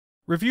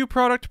Review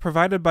product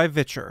provided by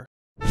VITURE.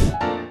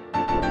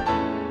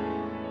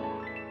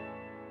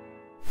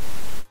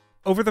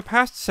 Over the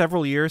past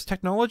several years,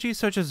 technology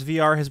such as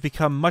VR has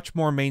become much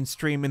more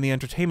mainstream in the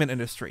entertainment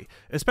industry,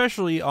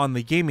 especially on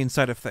the gaming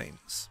side of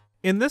things.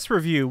 In this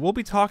review, we'll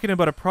be talking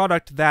about a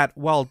product that,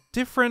 while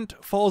different,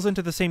 falls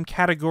into the same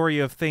category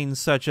of things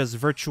such as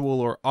virtual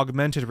or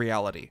augmented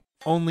reality.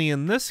 Only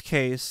in this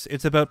case,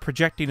 it's about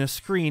projecting a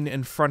screen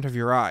in front of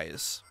your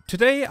eyes.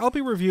 Today, I'll be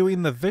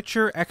reviewing the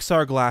VITURE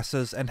XR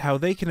glasses and how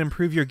they can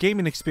improve your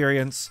gaming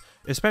experience,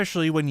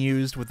 especially when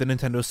used with the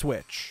Nintendo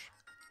Switch.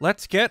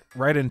 Let's get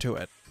right into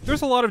it.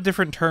 There's a lot of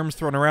different terms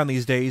thrown around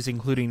these days,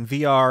 including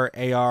VR,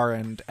 AR,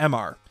 and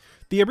MR.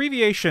 The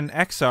abbreviation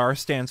XR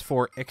stands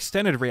for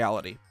Extended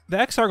Reality. The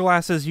XR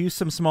glasses use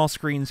some small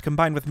screens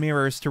combined with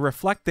mirrors to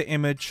reflect the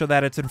image so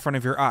that it's in front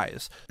of your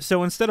eyes.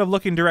 So instead of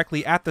looking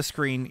directly at the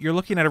screen, you're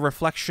looking at a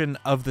reflection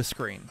of the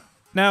screen.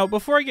 Now,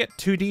 before I get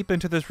too deep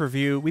into this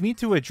review, we need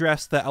to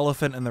address the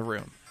elephant in the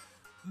room.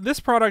 This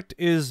product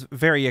is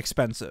very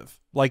expensive.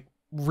 Like,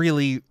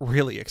 really,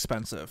 really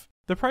expensive.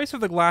 The price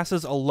of the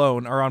glasses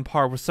alone are on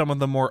par with some of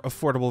the more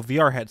affordable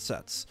VR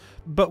headsets,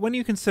 but when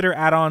you consider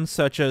add-ons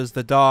such as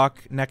the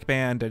dock,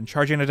 neckband, and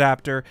charging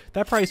adapter,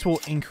 that price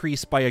will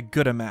increase by a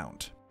good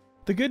amount.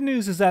 The good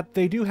news is that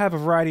they do have a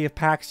variety of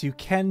packs you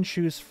can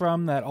choose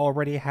from that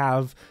already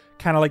have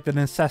kind of like the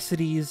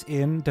necessities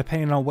in,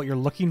 depending on what you're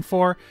looking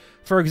for.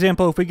 For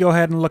example, if we go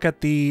ahead and look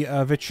at the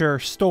VITURE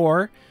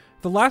store,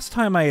 the last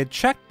time I had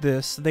checked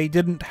this, they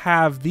didn't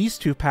have these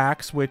two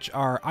packs, which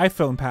are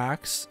iPhone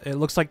packs. It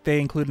looks like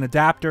they include an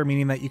adapter,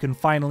 meaning that you can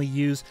finally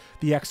use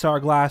the XR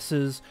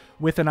glasses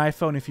with an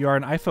iPhone if you are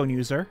an iPhone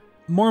user.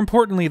 More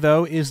importantly,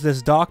 though, is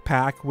this dock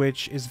pack,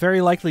 which is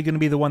very likely going to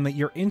be the one that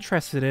you're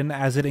interested in,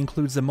 as it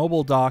includes the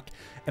mobile dock.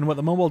 And what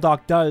the mobile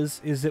dock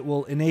does is it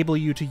will enable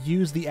you to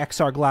use the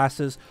XR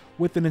glasses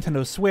with the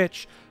Nintendo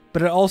Switch,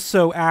 but it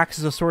also acts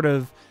as a sort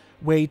of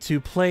way to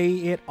play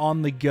it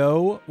on the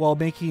go while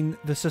making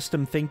the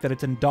system think that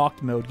it's in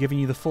docked mode, giving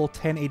you the full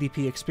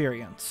 1080p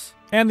experience.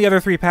 And the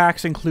other three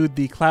packs include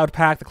the Cloud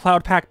Pack. The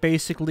Cloud Pack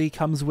basically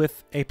comes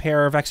with a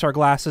pair of XR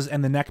glasses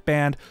and the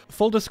neckband.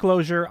 Full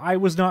disclosure, I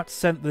was not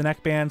sent the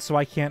neckband, so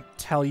I can't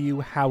tell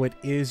you how it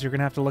is. You're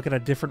gonna have to look at a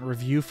different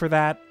review for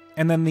that.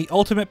 And then the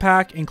Ultimate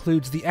Pack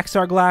includes the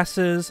XR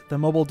glasses, the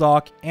mobile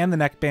dock, and the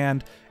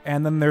neckband.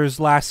 And then there's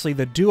lastly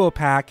the Duo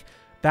Pack,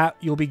 that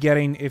you'll be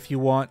getting if you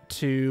want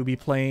to be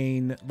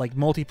playing like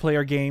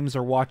multiplayer games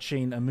or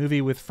watching a movie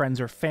with friends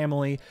or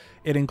family.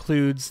 It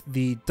includes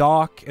the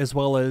dock as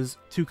well as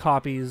 2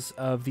 copies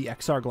of the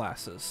XR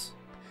glasses.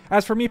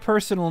 As for me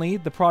personally,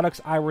 the products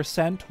I were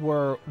sent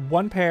were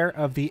 1 pair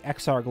of the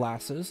XR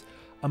glasses,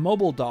 a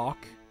mobile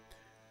dock,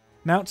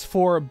 mounts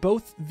for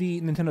both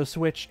the Nintendo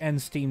Switch and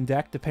Steam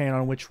Deck, depending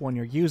on which one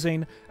you're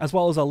using, as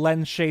well as a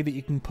lens shade that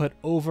you can put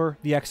over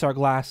the XR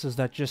glasses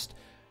that just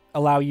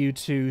allow you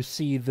to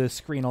see the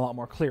screen a lot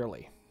more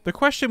clearly. The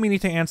question we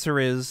need to answer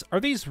is, are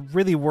these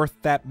really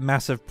worth that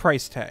massive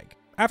price tag?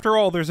 After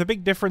all, there's a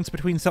big difference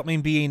between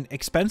something being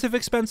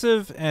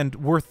expensive and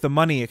worth the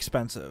money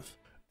expensive.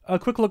 A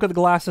quick look at the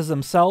glasses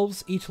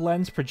themselves. Each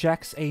lens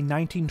projects a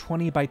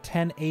 1920 by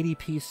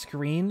 1080p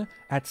screen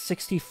at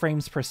 60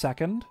 frames per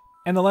second.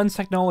 And the lens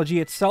technology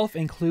itself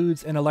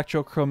includes an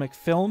electrochromic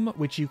film,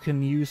 which you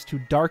can use to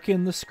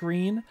darken the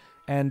screen,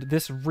 and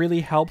this really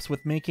helps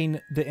with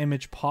making the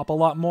image pop a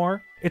lot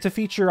more. It's a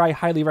feature I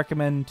highly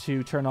recommend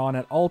to turn on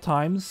at all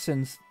times,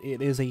 since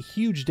it is a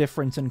huge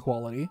difference in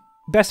quality.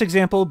 Best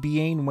example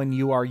being when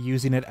you are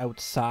using it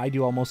outside,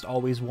 you almost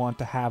always want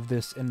to have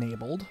this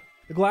enabled.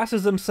 The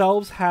glasses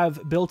themselves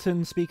have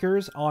built-in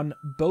speakers on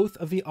both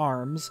of the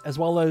arms, as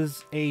well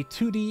as a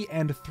 2D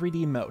and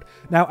 3D mode.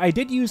 Now, I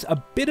did use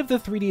a bit of the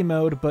 3D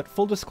mode, but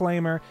full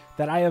disclaimer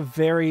that I have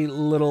very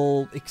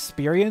little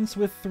experience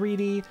with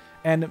 3D,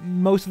 and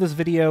most of this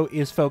video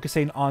is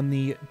focusing on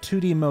the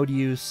 2D mode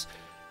use,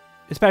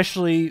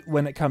 especially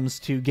when it comes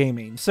to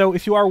gaming. So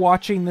if you are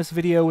watching this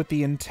video with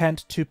the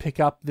intent to pick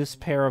up this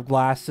pair of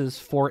glasses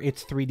for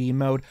its 3D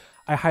mode,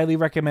 I highly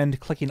recommend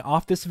clicking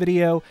off this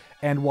video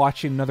and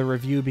watching another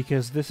review,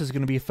 because this is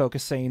going to be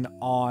focusing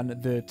on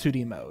the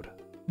 2D mode.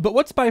 But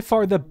what's by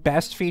far the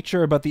best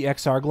feature about the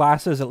XR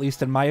glasses, at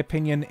least in my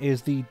opinion,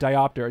 is the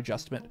diopter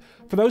adjustment.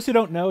 For those who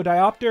don't know,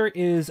 diopter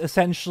is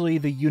essentially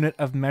the unit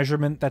of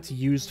measurement that's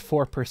used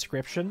for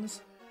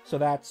prescriptions. So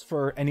that's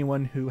for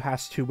anyone who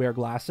has to wear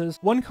glasses.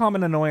 One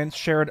common annoyance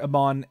shared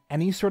among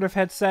any sort of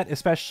headset,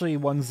 especially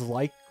ones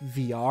like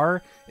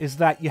VR, is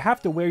that you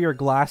have to wear your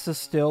glasses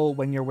still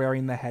when you're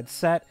wearing the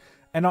headset.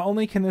 And not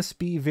only can this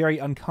be very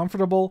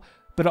uncomfortable,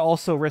 but it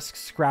also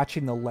risks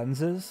scratching the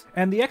lenses.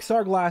 And the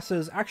XR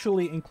glasses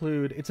actually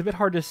include, it's a bit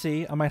hard to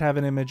see, I might have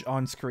an image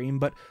on screen,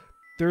 but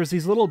there's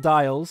these little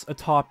dials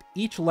atop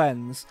each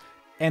lens,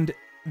 and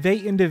they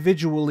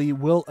individually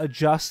will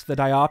adjust the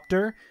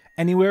diopter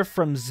anywhere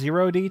from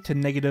 0D to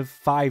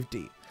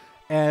 -5D.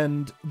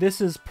 And this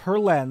is per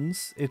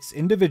lens, it's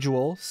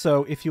individual,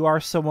 so if you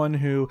are someone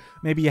who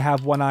maybe you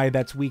have one eye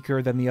that's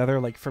weaker than the other,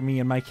 like for me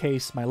in my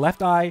case, my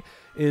left eye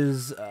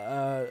is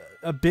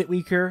a bit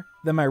weaker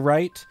than my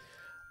right,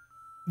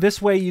 This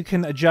way you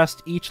can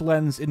adjust each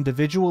lens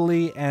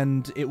individually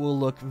and it will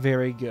look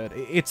very good.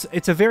 It's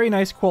a very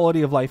nice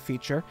quality of life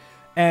feature,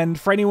 and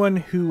for anyone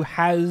who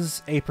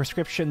has a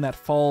prescription that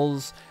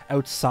falls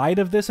outside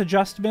of this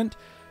adjustment,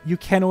 you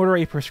can order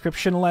a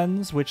prescription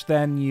lens, which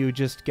then you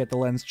just get the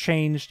lens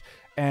changed,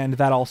 and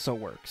that also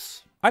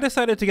works. I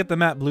decided to get the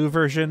matte blue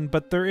version,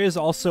 but there is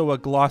also a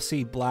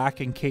glossy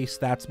black in case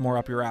that's more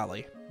up your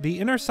alley. The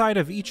inner side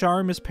of each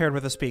arm is paired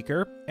with a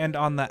speaker, and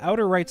on the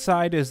outer right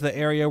side is the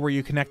area where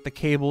you connect the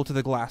cable to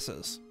the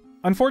glasses.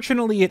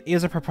 Unfortunately, it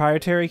is a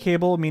proprietary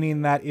cable,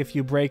 meaning that if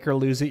you break or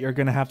lose it, you're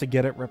going to have to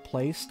get it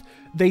replaced.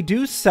 They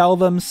do sell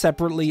them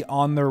separately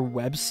on their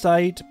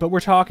website, but we're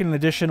talking an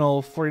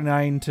additional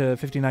 $49 to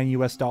 $59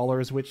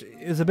 US, which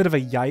is a bit of a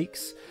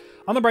yikes.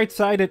 On the bright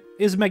side, it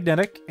is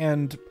magnetic,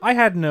 and I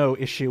had no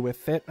issue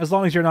with it. As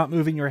long as you're not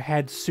moving your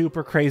head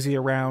super crazy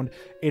around,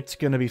 it's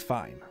going to be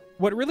fine.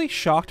 What really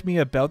shocked me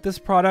about this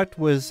product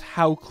was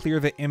how clear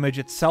the image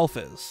itself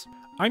is.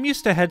 I'm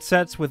used to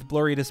headsets with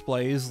blurry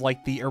displays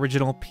like the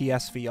original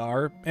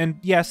PSVR, and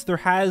yes, there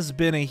has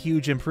been a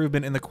huge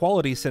improvement in the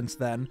quality since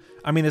then.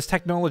 I mean, this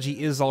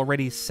technology is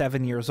already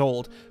 7 years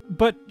old,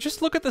 but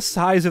just look at the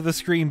size of the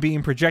screen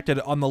being projected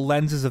on the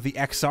lenses of the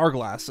XR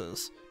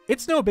glasses.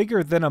 It's no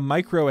bigger than a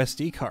micro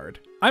SD card.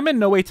 I'm in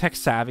no way tech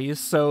savvy,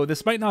 so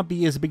this might not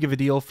be as big of a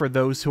deal for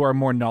those who are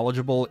more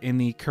knowledgeable in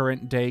the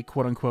current day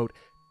quote-unquote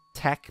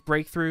tech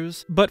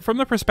breakthroughs, but from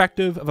the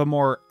perspective of a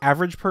more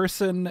average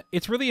person,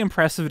 it's really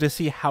impressive to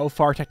see how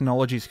far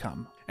technology's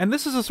come. And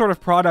this is a sort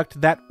of product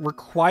that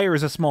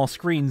requires a small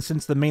screen,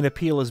 since the main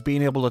appeal is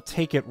being able to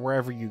take it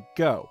wherever you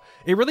go.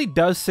 It really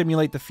does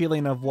simulate the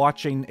feeling of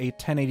watching a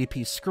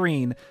 1080p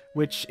screen,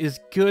 which is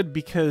good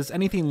because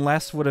anything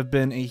less would have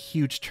been a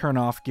huge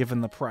turnoff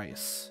given the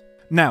price.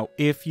 Now,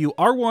 if you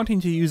are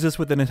wanting to use this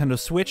with the Nintendo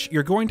Switch,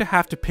 you're going to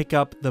have to pick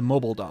up the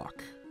mobile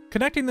dock.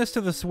 Connecting this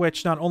to the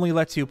Switch not only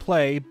lets you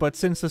play, but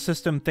since the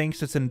system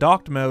thinks it's in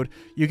docked mode,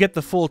 you get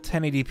the full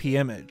 1080p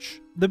image.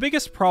 The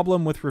biggest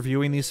problem with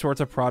reviewing these sorts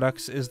of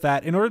products is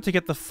that in order to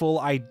get the full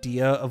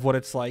idea of what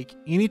it's like,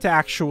 you need to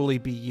actually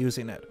be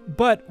using it.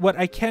 But what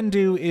I can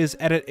do is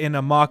edit in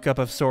a mock-up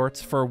of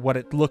sorts for what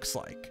it looks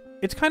like.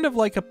 It's kind of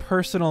like a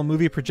personal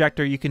movie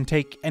projector you can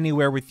take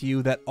anywhere with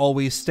you that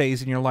always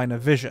stays in your line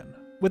of vision.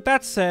 With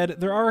that said,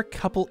 there are a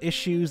couple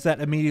issues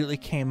that immediately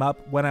came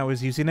up when I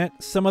was using it.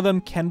 Some of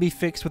them can be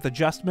fixed with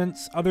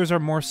adjustments, others are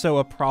more so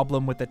a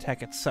problem with the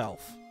tech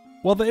itself.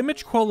 While the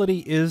image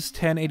quality is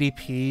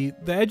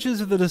 1080p, the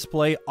edges of the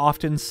display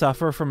often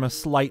suffer from a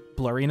slight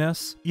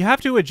blurriness. You have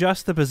to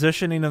adjust the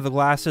positioning of the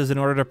glasses in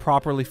order to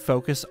properly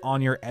focus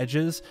on your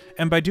edges,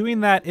 and by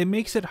doing that, it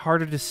makes it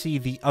harder to see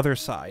the other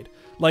side.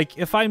 Like,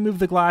 if I move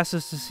the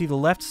glasses to see the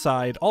left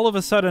side, all of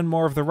a sudden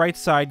more of the right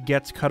side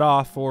gets cut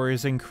off or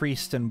is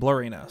increased in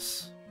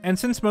blurriness. And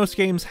since most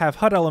games have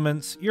HUD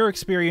elements, your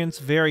experience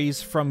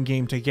varies from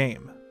game to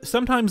game.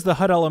 Sometimes the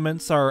HUD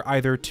elements are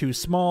either too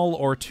small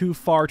or too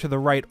far to the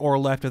right or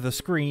left of the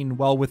screen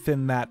while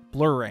within that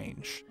blur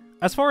range.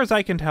 As far as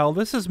I can tell,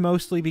 this is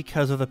mostly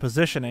because of the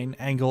positioning,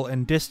 angle,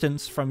 and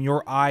distance from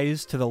your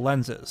eyes to the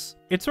lenses.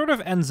 It sort of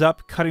ends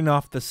up cutting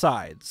off the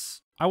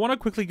sides. I want to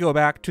quickly go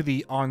back to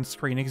the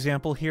on-screen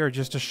example here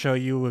just to show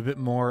you a bit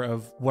more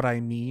of what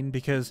I mean,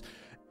 because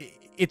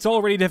it's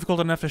already difficult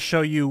enough to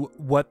show you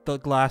what the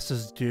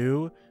glasses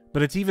do,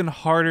 but it's even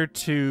harder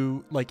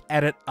to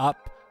edit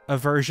up a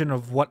version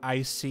of what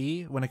I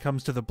see when it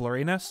comes to the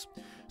blurriness.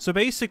 So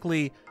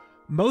basically,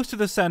 most of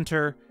the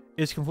center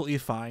is completely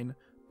fine,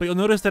 but you'll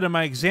notice that in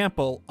my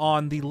example,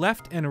 on the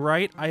left and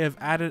right, I have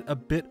added a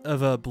bit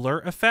of a blur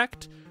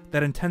effect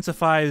that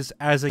intensifies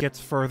as it gets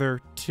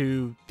further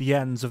to the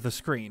ends of the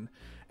screen.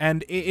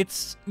 And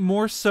it's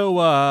more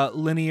so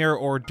linear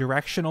or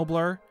directional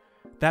blur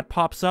that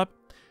pops up.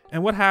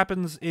 And what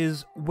happens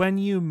is when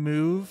you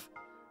move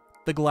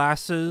the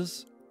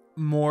glasses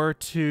more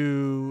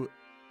to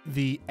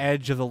the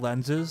edge of the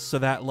lenses, so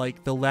that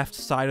the left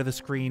side of the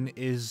screen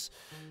is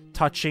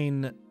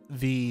touching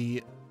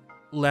the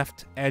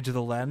left edge of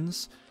the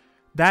lens,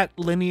 that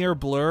linear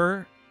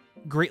blur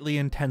greatly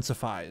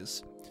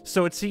intensifies.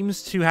 So it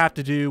seems to have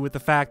to do with the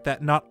fact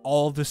that not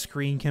all of the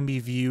screen can be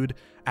viewed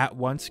at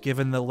once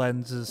given the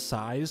lens's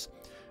size.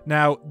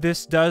 Now,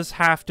 this does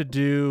have to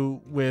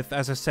do with,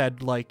 as I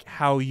said,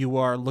 how you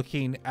are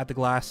looking at the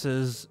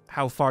glasses,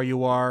 how far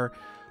you are,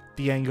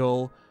 the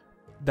angle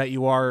that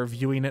you are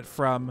viewing it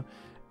from,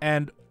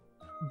 and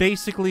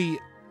basically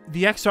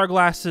the XR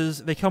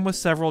glasses, they come with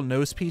several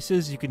nose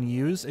pieces you can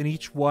use, and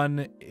each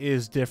one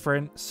is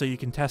different, so you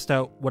can test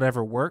out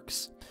whatever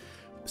works.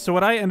 So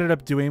what I ended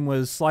up doing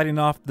was sliding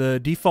off the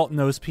default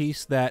nose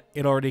piece that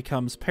it already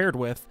comes paired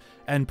with,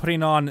 and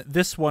putting on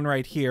this one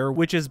right here,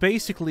 which is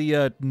basically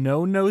a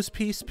no nose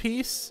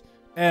piece,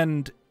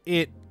 and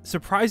it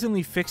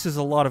surprisingly fixes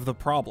a lot of the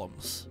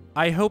problems.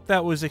 I hope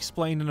that was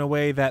explained in a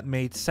way that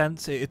made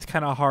sense. It's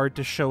kind of hard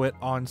to show it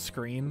on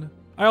screen.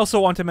 I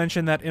also want to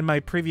mention that in my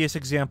previous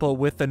example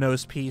with the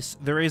nose piece,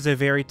 there is a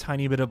very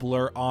tiny bit of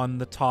blur on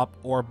the top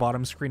or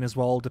bottom screen as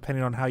well,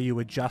 depending on how you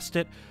adjust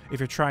it. If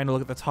you're trying to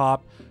look at the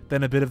top,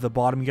 then a bit of the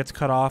bottom gets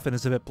cut off and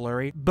is a bit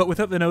blurry. But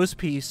without the nose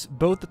piece,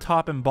 both the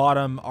top and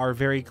bottom are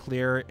very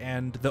clear,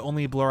 and the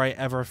only blur I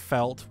ever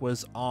felt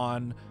was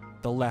on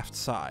the left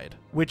side,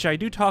 which I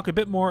do talk a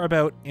bit more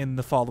about in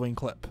the following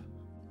clip.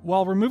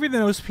 While removing the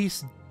nose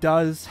piece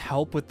does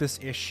help with this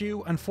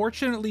issue,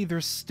 unfortunately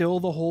there's still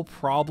the whole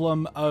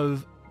problem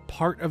of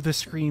part of the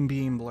screen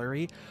being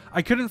blurry.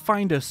 I couldn't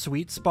find a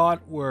sweet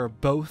spot where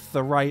both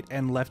the right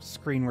and left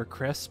screen were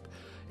crisp.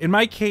 In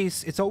my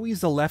case, it's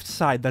always the left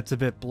side that's a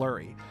bit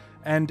blurry,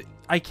 and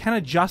I can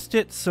adjust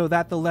it so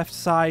that the left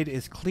side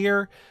is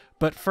clear,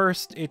 but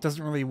first, it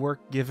doesn't really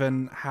work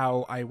given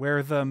how I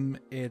wear them.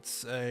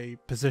 It's a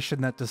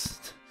position that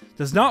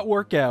does not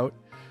work out,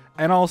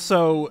 and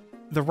also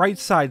the right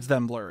side's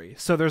then blurry.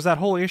 So there's that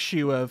whole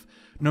issue of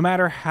no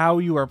matter how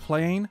you are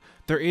playing,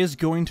 there is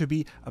going to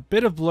be a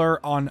bit of blur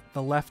on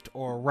the left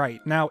or right.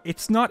 Now,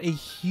 it's not a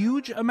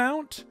huge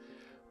amount,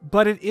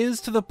 but it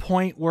is to the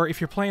point where if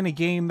you're playing a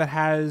game that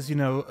has, you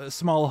know, a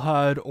small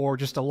HUD or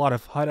just a lot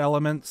of HUD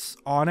elements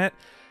on it,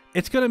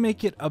 it's going to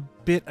make it a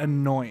bit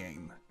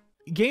annoying.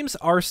 Games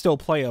are still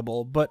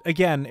playable, but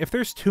again, if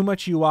there's too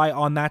much UI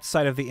on that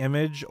side of the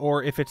image,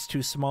 or if it's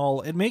too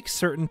small, it makes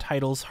certain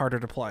titles harder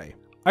to play.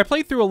 I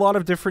played through a lot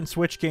of different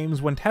Switch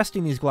games when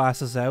testing these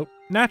glasses out.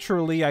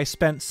 Naturally, I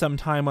spent some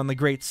time on the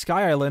Great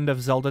Sky Island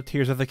of Zelda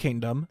Tears of the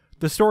Kingdom,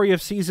 the Story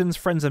of Seasons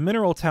Friends of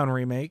Mineral Town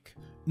remake,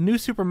 New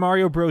Super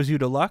Mario Bros. U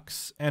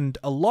Deluxe, and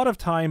a lot of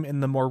time in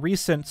the more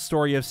recent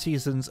Story of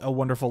Seasons A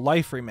Wonderful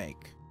Life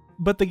remake.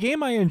 But the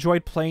game I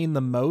enjoyed playing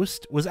the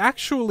most was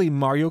actually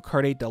Mario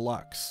Kart 8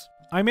 Deluxe.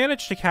 I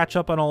managed to catch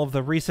up on all of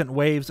the recent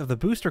waves of the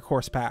booster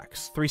course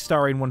packs,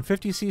 3-starring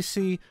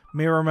 150cc,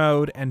 Mirror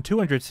Mode, and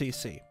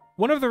 200cc.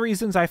 One of the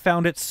reasons I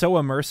found it so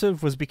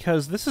immersive was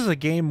because this is a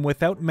game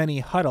without many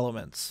HUD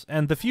elements,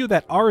 and the few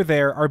that are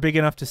there are big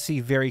enough to see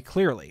very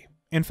clearly.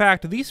 In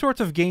fact, these sorts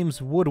of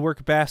games would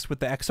work best with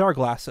the XR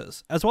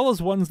glasses, as well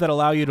as ones that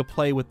allow you to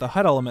play with the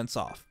HUD elements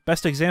off,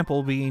 best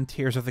example being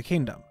Tears of the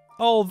Kingdom.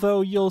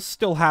 Although you'll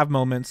still have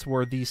moments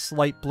where these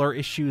slight blur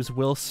issues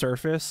will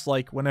surface,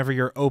 like whenever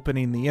you're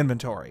opening the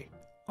inventory.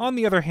 On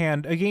the other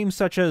hand, a game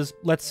such as,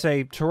 let's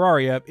say,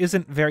 Terraria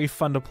isn't very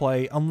fun to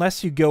play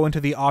unless you go into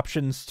the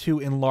options to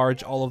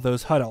enlarge all of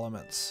those HUD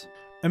elements.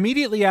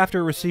 Immediately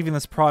after receiving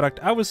this product,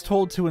 I was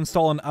told to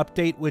install an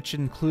update which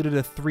included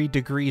a 3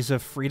 degrees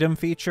of freedom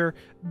feature.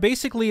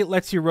 Basically, it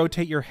lets you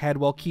rotate your head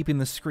while keeping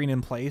the screen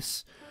in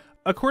place.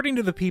 According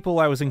to the people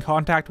I was in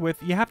contact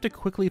with, you have to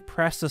quickly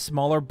press the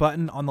smaller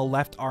button on the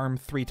left arm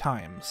 3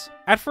 times.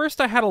 At first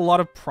I had a lot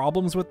of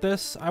problems with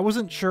this. I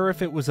wasn't sure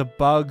if it was a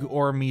bug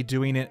or me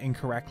doing it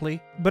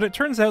incorrectly, but it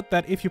turns out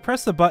that if you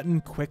press the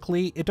button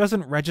quickly, it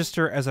doesn't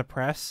register as a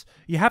press.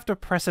 You have to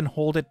press and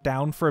hold it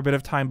down for a bit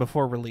of time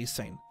before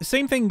releasing. The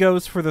same thing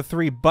goes for the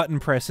 3 button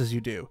presses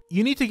you do.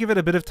 You need to give it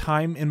a bit of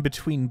time in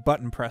between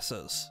button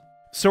presses.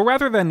 So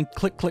rather than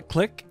click, click,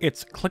 click,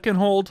 it's click and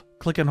hold,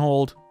 click and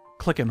hold,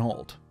 click and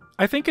hold.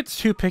 I think it's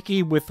too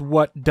picky with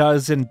what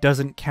does and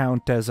doesn't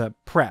count as a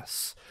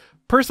press.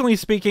 Personally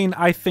speaking,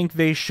 I think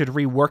they should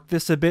rework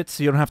this a bit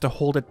so you don't have to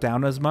hold it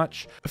down as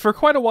much. For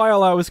quite a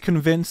while I was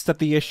convinced that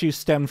the issue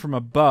stemmed from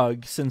a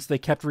bug, since they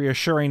kept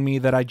reassuring me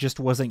that I just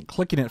wasn't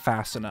clicking it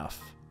fast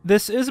enough.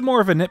 This is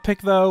more of a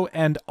nitpick though,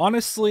 and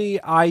honestly,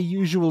 I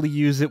usually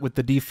use it with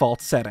the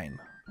default setting.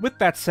 With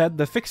that said,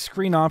 the fixed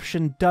screen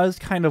option does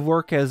kind of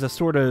work as a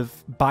sort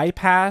of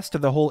bypass to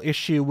the whole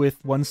issue with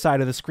one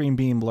side of the screen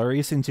being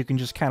blurry, since you can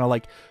just kind of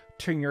like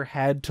turn your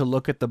head to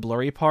look at the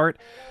blurry part.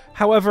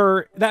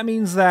 However, that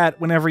means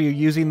that whenever you're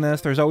using this,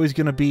 there's always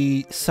going to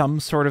be some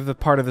sort of the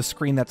part of the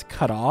screen that's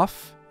cut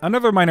off.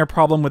 Another minor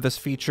problem with this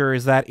feature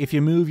is that if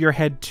you move your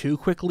head too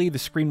quickly, the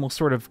screen will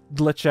sort of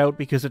glitch out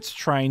because it's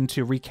trying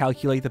to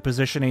recalculate the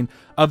positioning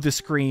of the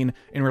screen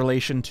in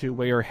relation to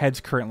where your head's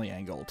currently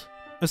angled.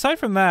 Aside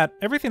from that,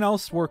 everything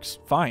else works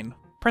fine.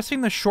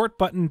 Pressing the short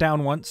button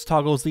down once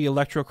toggles the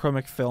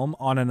electrochromic film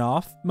on and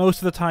off. Most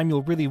of the time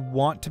you'll really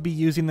want to be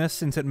using this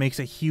since it makes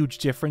a huge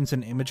difference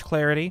in image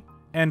clarity.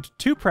 And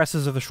 2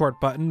 presses of the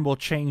short button will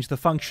change the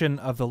function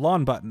of the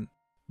long button.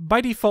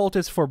 By default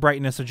it's for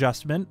brightness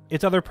adjustment.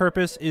 Its other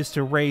purpose is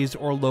to raise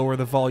or lower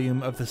the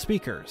volume of the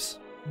speakers.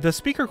 The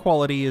speaker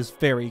quality is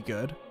very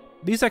good.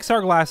 These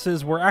XR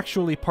glasses were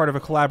actually part of a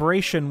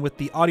collaboration with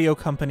the audio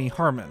company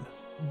Harman.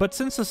 But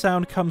since the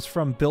sound comes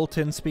from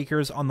built-in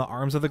speakers on the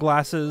arms of the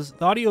glasses,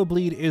 the audio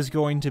bleed is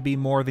going to be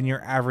more than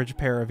your average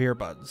pair of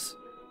earbuds.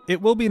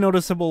 It will be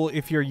noticeable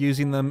if you're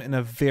using them in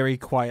a very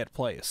quiet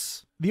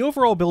place. The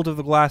overall build of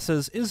the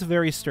glasses is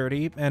very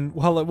sturdy, and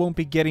while it won't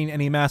be getting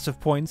any massive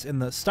points in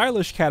the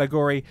stylish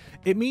category,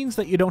 it means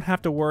that you don't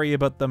have to worry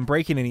about them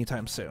breaking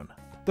anytime soon.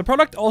 The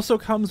product also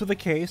comes with a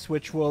case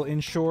which will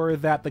ensure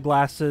that the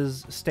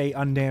glasses stay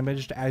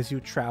undamaged as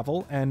you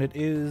travel, and it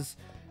is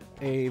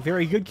a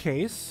very good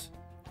case.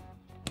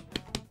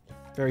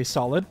 Very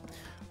solid.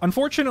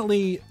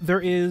 Unfortunately,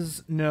 there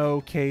is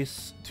no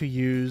case to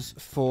use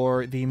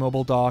for the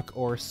mobile dock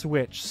or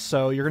Switch,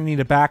 so you're going to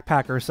need a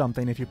backpack or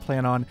something if you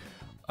plan on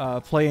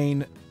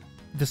playing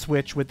the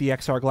Switch with the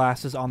XR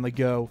glasses on the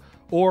go,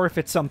 or if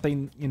it's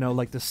something,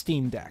 like the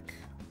Steam Deck.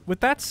 With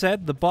that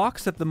said, the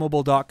box that the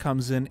mobile dock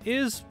comes in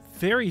is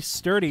very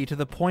sturdy to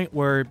the point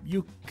where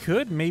you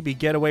could maybe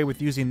get away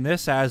with using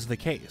this as the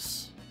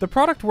case. The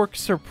product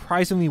works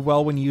surprisingly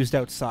well when used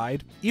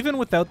outside. Even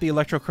without the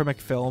electrochromic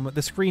film,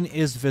 the screen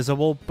is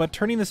visible, but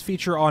turning this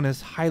feature on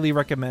is highly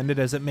recommended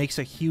as it makes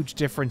a huge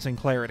difference in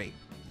clarity.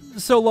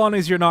 So long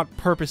as you're not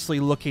purposely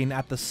looking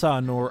at the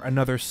sun or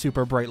another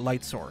super bright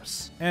light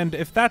source. And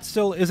if that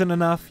still isn't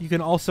enough, you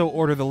can also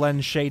order the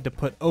lens shade to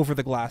put over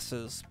the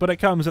glasses, but it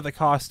comes at the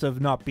cost of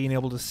not being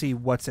able to see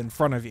what's in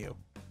front of you.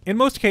 In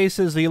most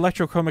cases, the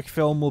electrochromic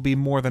film will be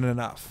more than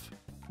enough.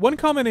 One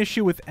common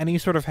issue with any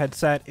sort of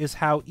headset is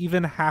how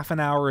even half an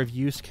hour of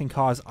use can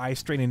cause eye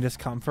strain and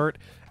discomfort,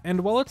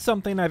 and while it's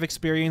something I've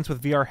experienced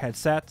with VR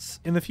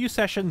headsets, in the few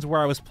sessions where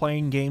I was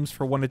playing games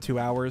for 1 to 2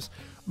 hours,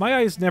 my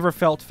eyes never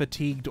felt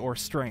fatigued or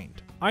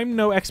strained. I'm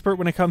no expert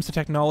when it comes to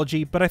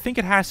technology, but I think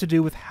it has to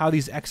do with how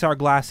these XR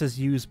glasses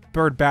use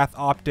birdbath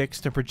optics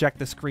to project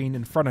the screen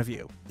in front of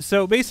you.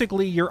 So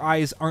basically, your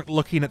eyes aren't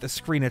looking at the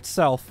screen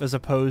itself as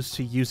opposed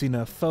to using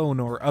a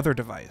phone or other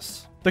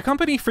device. The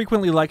company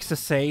frequently likes to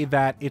say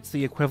that it's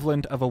the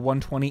equivalent of a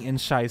 120-inch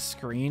size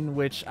screen,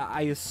 which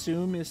I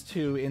assume is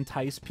to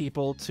entice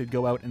people to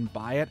go out and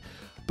buy it.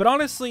 But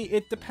honestly,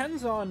 it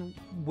depends on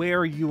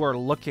where you are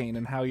looking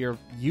and how you're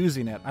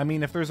using it. I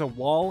mean, if there's a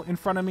wall in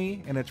front of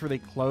me and it's really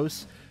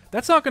close,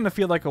 that's not going to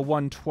feel like a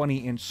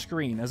 120-inch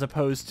screen, as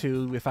opposed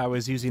to if I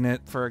was using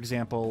it, for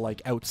example,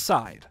 like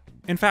outside.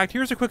 In fact,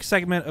 here's a quick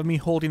segment of me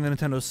holding the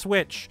Nintendo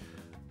Switch,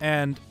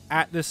 and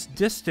at this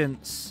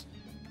distance,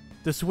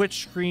 the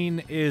Switch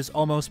screen is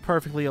almost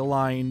perfectly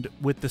aligned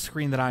with the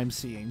screen that I'm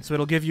seeing, so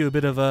it'll give you a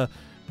bit of a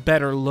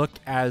better look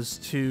as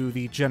to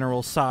the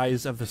general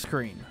size of the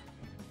screen.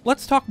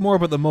 Let's talk more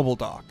about the mobile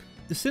dock.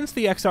 Since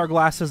the XR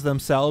glasses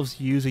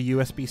themselves use a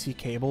USB-C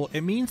cable,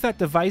 it means that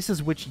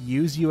devices which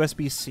use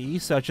USB-C,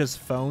 such as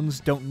phones,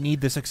 don't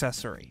need this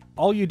accessory.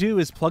 All you do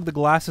is plug the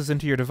glasses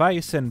into your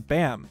device and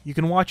bam, you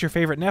can watch your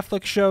favorite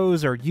Netflix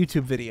shows or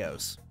YouTube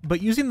videos.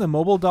 But using the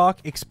mobile dock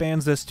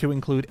expands this to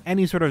include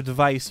any sort of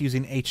device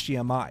using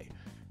HDMI.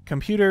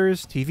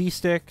 Computers, TV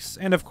sticks,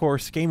 and of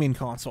course gaming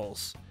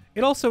consoles.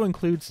 It also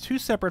includes 2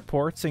 separate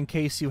ports in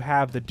case you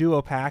have the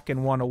Duo Pack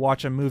and want to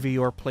watch a movie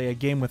or play a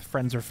game with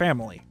friends or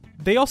family.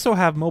 They also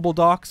have mobile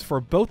docks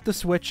for both the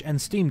Switch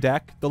and Steam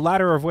Deck, the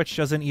latter of which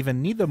doesn't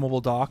even need the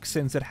mobile dock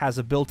since it has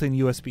a built-in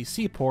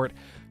USB-C port.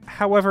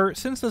 However,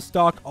 since this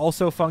dock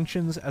also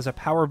functions as a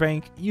power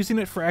bank, using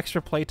it for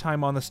extra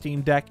playtime on the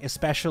Steam Deck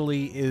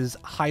especially is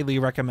highly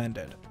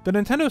recommended. The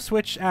Nintendo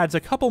Switch adds a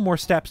couple more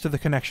steps to the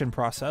connection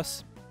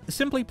process.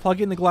 Simply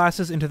plugging the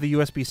glasses into the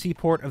USB-C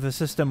port of the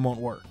system won't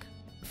work.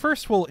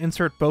 First, we'll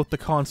insert both the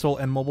console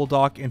and mobile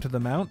dock into the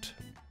mount.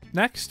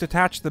 Next,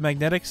 attach the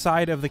magnetic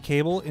side of the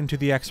cable into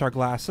the XR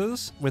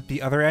glasses, with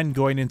the other end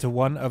going into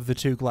one of the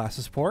 2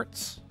 glasses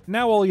ports.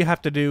 Now all you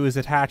have to do is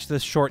attach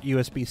this short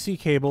USB-C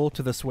cable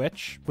to the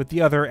Switch, with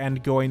the other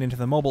end going into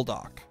the mobile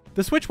dock.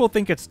 The Switch will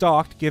think it's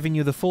docked, giving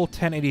you the full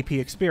 1080p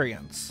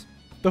experience.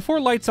 The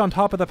 4 lights on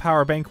top of the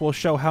power bank will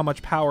show how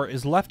much power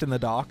is left in the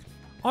dock.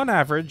 On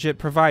average, it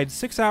provides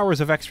 6 hours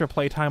of extra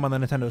playtime on the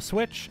Nintendo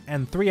Switch,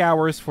 and 3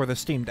 hours for the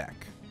Steam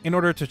Deck. In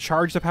order to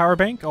charge the power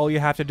bank, all you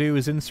have to do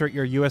is insert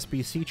your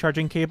USB-C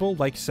charging cable,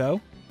 like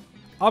so.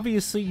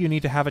 Obviously, you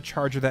need to have a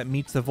charger that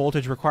meets the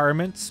voltage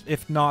requirements,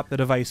 if not, the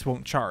device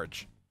won't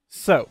charge.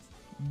 So,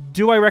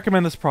 do I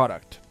recommend this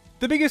product?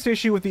 The biggest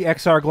issue with the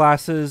XR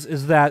glasses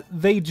is that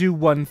they do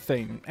one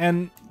thing,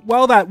 and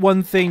while that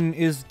one thing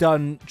is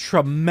done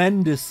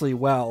tremendously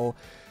well,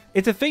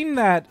 it's a thing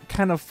that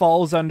kind of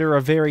falls under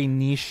a very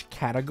niche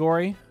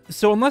category.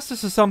 So unless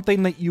this is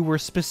something that you were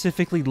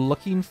specifically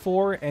looking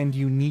for and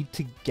you need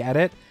to get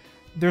it,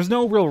 there's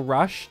no real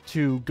rush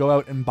to go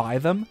out and buy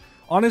them.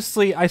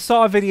 Honestly, I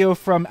saw a video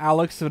from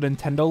Alex of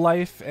Nintendo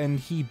Life and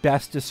he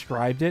best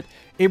described it.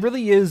 It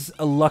really is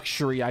a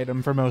luxury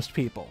item for most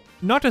people.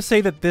 Not to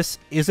say that this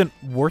isn't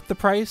worth the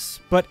price,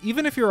 but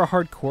even if you're a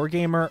hardcore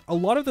gamer, a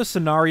lot of the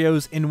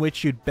scenarios in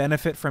which you'd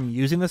benefit from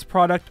using this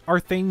product are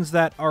things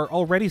that are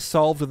already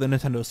solved with the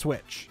Nintendo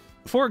Switch.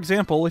 For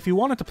example, if you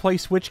wanted to play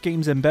Switch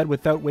games in bed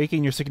without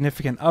waking your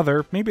significant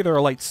other, maybe they're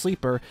a light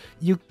sleeper,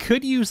 you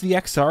could use the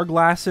XR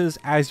glasses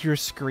as your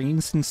screen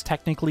since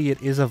technically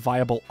it is a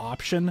viable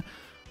option.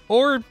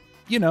 Or,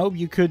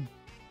 you could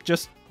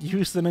just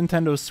use the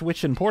Nintendo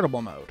Switch in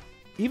portable mode.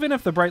 Even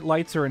if the bright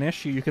lights are an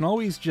issue, you can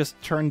always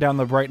just turn down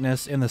the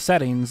brightness in the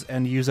settings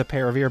and use a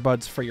pair of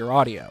earbuds for your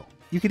audio.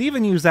 You could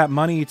even use that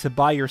money to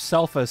buy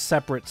yourself a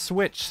separate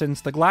Switch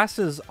since the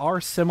glasses are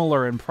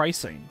similar in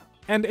pricing.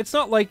 And it's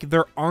not like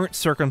there aren't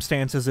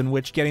circumstances in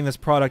which getting this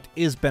product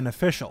is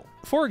beneficial.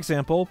 For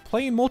example,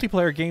 playing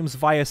multiplayer games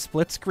via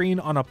split screen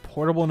on a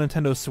portable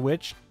Nintendo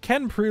Switch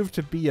can prove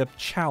to be a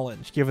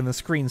challenge given the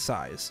screen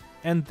size.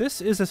 And this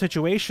is a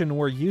situation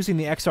where using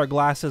the XR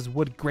glasses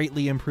would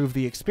greatly improve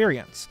the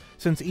experience,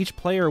 since each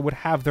player would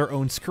have their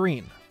own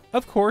screen.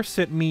 Of course,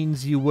 it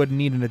means you would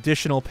need an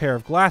additional pair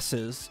of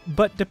glasses,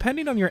 but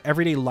depending on your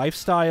everyday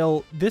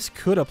lifestyle, this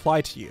could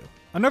apply to you.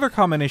 Another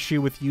common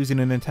issue with using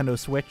a Nintendo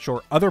Switch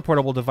or other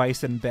portable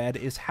device in bed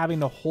is having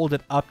to hold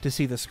it up to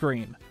see the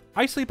screen.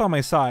 I sleep on my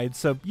side,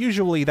 so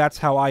usually that's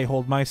how I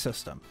hold my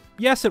system.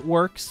 Yes, it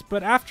works,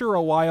 but after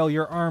a while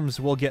your arms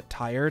will get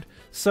tired,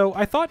 so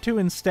I thought to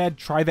instead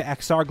try the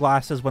XR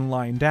glasses when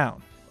lying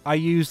down. I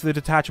used the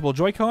detachable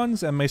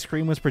Joy-Cons and my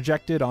screen was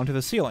projected onto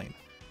the ceiling.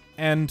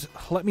 And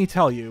let me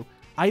tell you,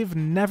 I've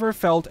never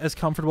felt as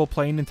comfortable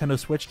playing Nintendo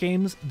Switch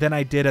games than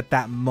I did at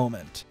that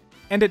moment.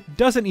 And it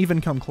doesn't even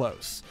come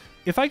close.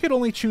 If I could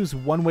only choose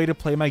one way to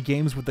play my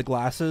games with the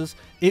glasses,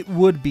 it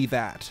would be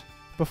that.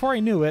 Before I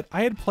knew it,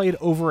 I had played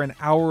over an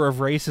hour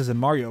of races in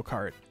Mario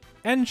Kart.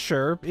 And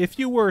sure, if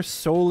you were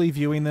solely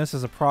viewing this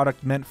as a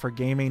product meant for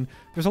gaming,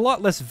 there's a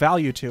lot less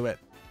value to it.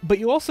 But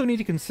you also need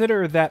to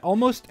consider that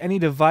almost any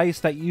device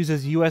that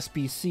uses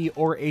USB-C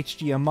or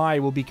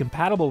HDMI will be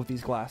compatible with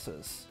these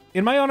glasses.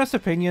 In my honest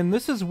opinion,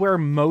 this is where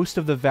most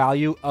of the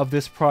value of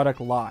this product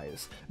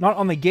lies. Not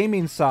on the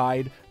gaming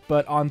side,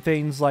 but on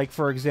things like,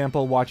 for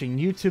example, watching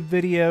YouTube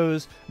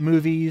videos,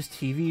 movies,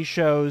 TV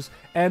shows,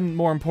 and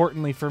more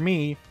importantly for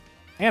me,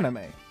 anime.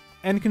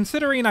 And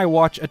considering I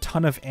watch a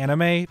ton of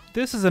anime,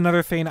 this is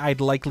another thing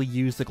I'd likely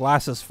use the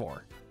glasses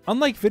for.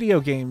 Unlike video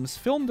games,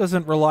 film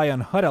doesn't rely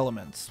on HUD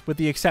elements, with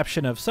the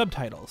exception of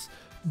subtitles,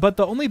 but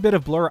the only bit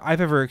of blur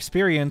I've ever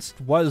experienced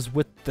was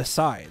with the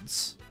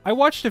sides. I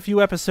watched a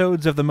few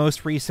episodes of the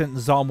most recent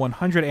Zom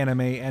 100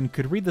 anime and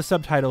could read the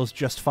subtitles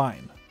just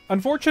fine.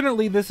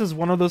 Unfortunately, this is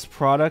one of those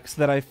products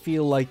that I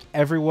feel like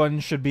everyone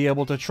should be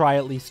able to try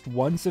at least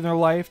once in their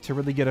life to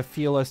really get a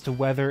feel as to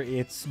whether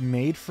it's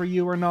made for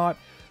you or not,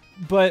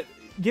 but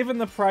given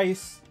the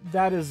price,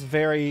 that is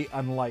very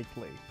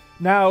unlikely.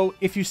 Now,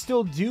 if you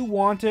still do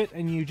want it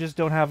and you just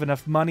don't have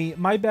enough money,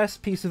 my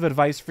best piece of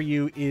advice for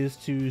you is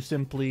to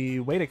simply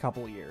wait a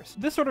couple years.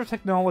 This sort of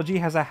technology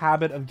has a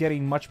habit of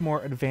getting much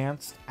more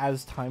advanced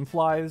as time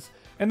flies,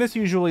 and this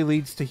usually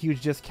leads to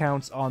huge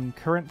discounts on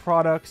current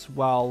products,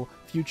 while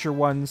future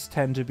ones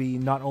tend to be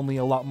not only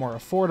a lot more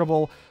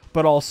affordable,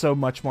 but also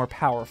much more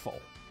powerful.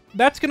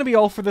 That's going to be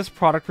all for this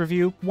product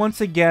review. Once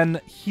again,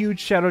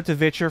 huge shout out to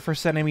VITURE for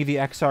sending me the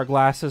XR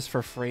glasses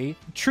for free.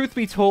 Truth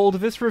be told,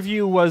 this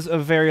review was a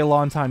very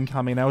long time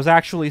coming. I was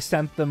actually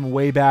sent them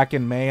way back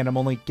in May and I'm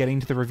only getting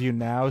to the review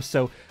now,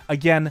 so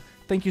again,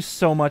 thank you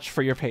so much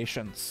for your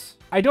patience.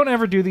 I don't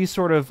ever do these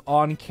sort of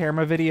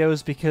on-camera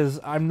videos because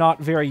I'm not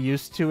very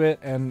used to it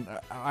and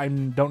I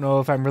don't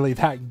know if I'm really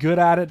that good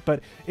at it,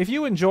 but if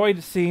you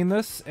enjoyed seeing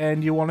this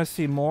and you want to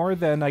see more,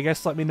 then I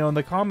guess let me know in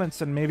the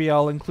comments and maybe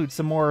I'll include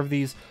some more of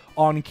these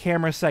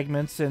on-camera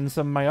segments in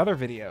some of my other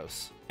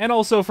videos. And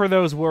also for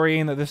those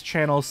worrying that this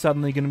channel is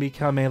suddenly going to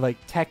become a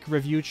tech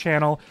review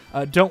channel,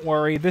 don't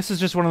worry, this is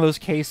just one of those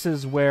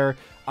cases where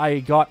I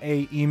got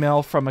an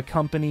email from a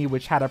company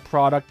which had a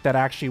product that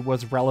actually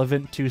was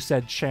relevant to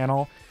said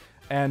channel.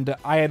 And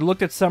I had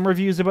looked at some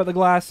reviews about the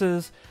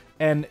glasses,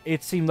 and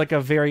it seemed like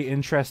a very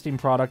interesting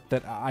product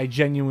that I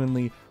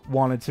genuinely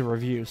wanted to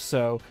review,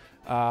 so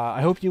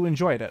I hope you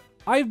enjoyed it.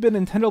 I've been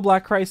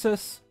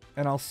NintendoBlackCrisis,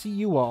 and I'll see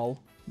you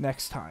all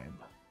next time.